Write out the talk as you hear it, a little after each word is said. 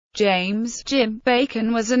James "Jim"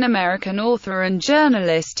 Bacon was an American author and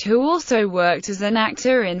journalist who also worked as an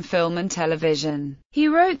actor in film and television. He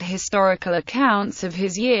wrote historical accounts of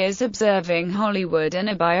his years observing Hollywood and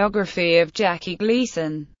a biography of Jackie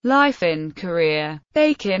Gleason. Life and career.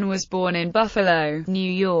 Bacon was born in Buffalo,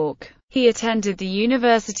 New York. He attended the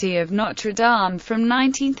University of Notre Dame from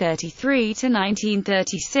 1933 to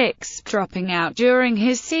 1936, dropping out during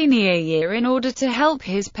his senior year in order to help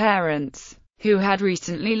his parents, who had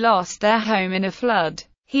recently lost their home in a flood.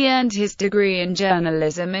 He earned his degree in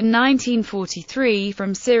journalism in 1943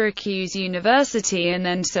 from Syracuse University and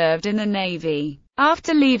then served in the Navy.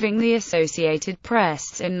 After leaving the Associated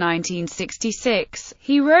Press in 1966,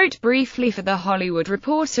 he wrote briefly for The Hollywood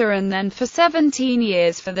Reporter and then for 17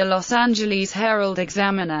 years for the Los Angeles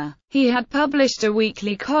Herald-Examiner. He had published a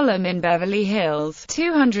weekly column in Beverly Hills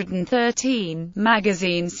 213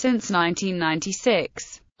 magazine since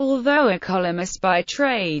 1996. Although a columnist by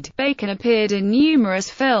trade, Bacon appeared in numerous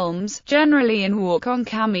films, generally in walk-on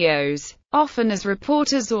cameos, often as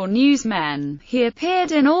reporters or newsmen. He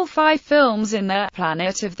appeared in all 5 films in the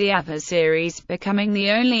Planet of the Apes series, becoming the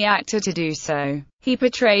only actor to do so. He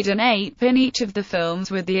portrayed an ape in each of the films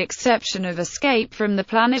with the exception of Escape from the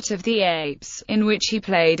Planet of the Apes, in which he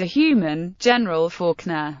played a human, General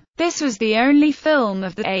Faulkner. This was the only film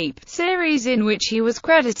of the Ape series in which he was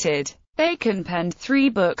credited. Bacon penned 3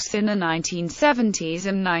 books in the 1970s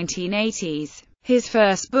and 1980s. His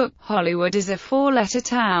first book, Hollywood is a Four-Letter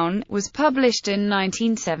Town, was published in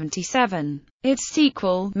 1977. Its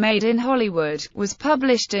sequel, Made in Hollywood, was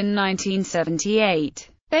published in 1978.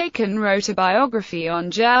 Bacon wrote a biography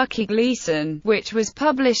on Jackie Gleason, which was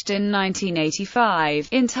published in 1985,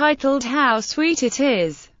 entitled How Sweet It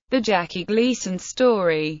Is: The Jackie Gleason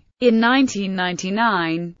Story. In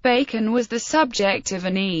 1999, Bacon was the subject of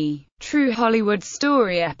an E! True Hollywood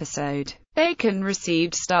Story episode. Bacon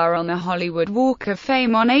received star on the Hollywood Walk of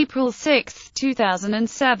Fame on April 6,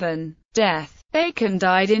 2007. Death. Bacon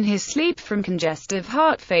died in his sleep from congestive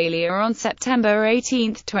heart failure on September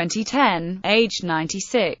 18, 2010, aged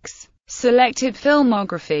 96. Selected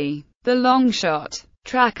filmography. The Long Shot.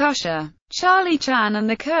 Track Usher. Charlie Chan and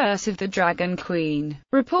the Curse of the Dragon Queen.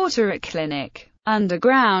 Reporter at Clinic.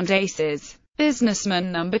 Underground Aces.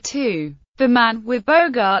 Businessman No. 2. The Man with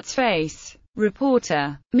Bogart's Face.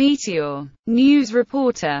 Reporter. Meteor. News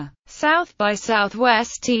reporter. South by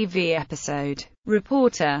Southwest TV episode.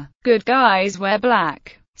 Reporter. Good Guys Wear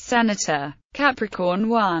Black. Senator. Capricorn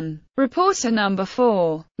 1. Reporter No.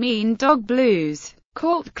 4. Mean Dog Blues.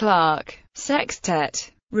 Court Clerk. Sextet.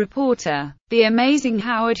 Reporter. The Amazing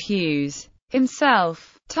Howard Hughes.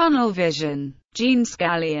 Himself. Tunnel Vision. Gene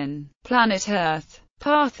Scallion. Planet Earth.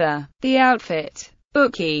 Partha. The Outfit.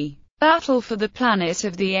 Bookie. Battle for the Planet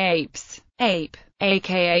of the Apes. Ape,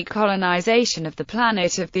 aka Colonization of the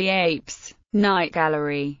Planet of the Apes. Night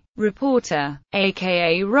Gallery. Reporter,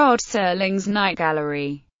 aka Rod Serling's Night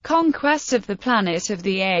Gallery. Conquest of the Planet of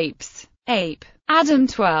the Apes. Ape. Adam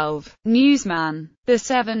 12. Newsman. The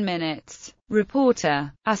 7 Minutes.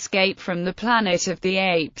 Reporter. Escape from the Planet of the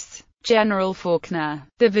Apes. General Faulkner.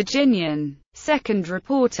 The Virginian. Second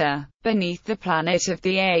Reporter. Beneath the Planet of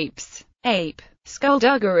the Apes. Ape.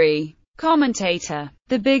 Skullduggery. Commentator.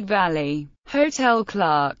 The Big Valley. Hotel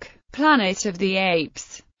Clerk. Planet of the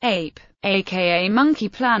Apes. Ape, aka Monkey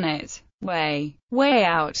Planet. Way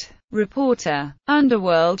Out. Reporter.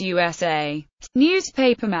 Underworld USA.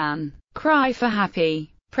 Newspaperman. Cry for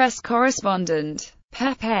Happy. Press correspondent.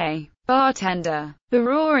 Pepe. Bartender. The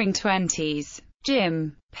Roaring Twenties.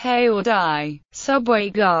 Jim. Pay or Die. Subway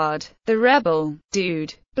Guard. The Rebel.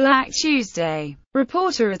 Dude. Black Tuesday.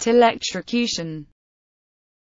 Reporter at Electrocution.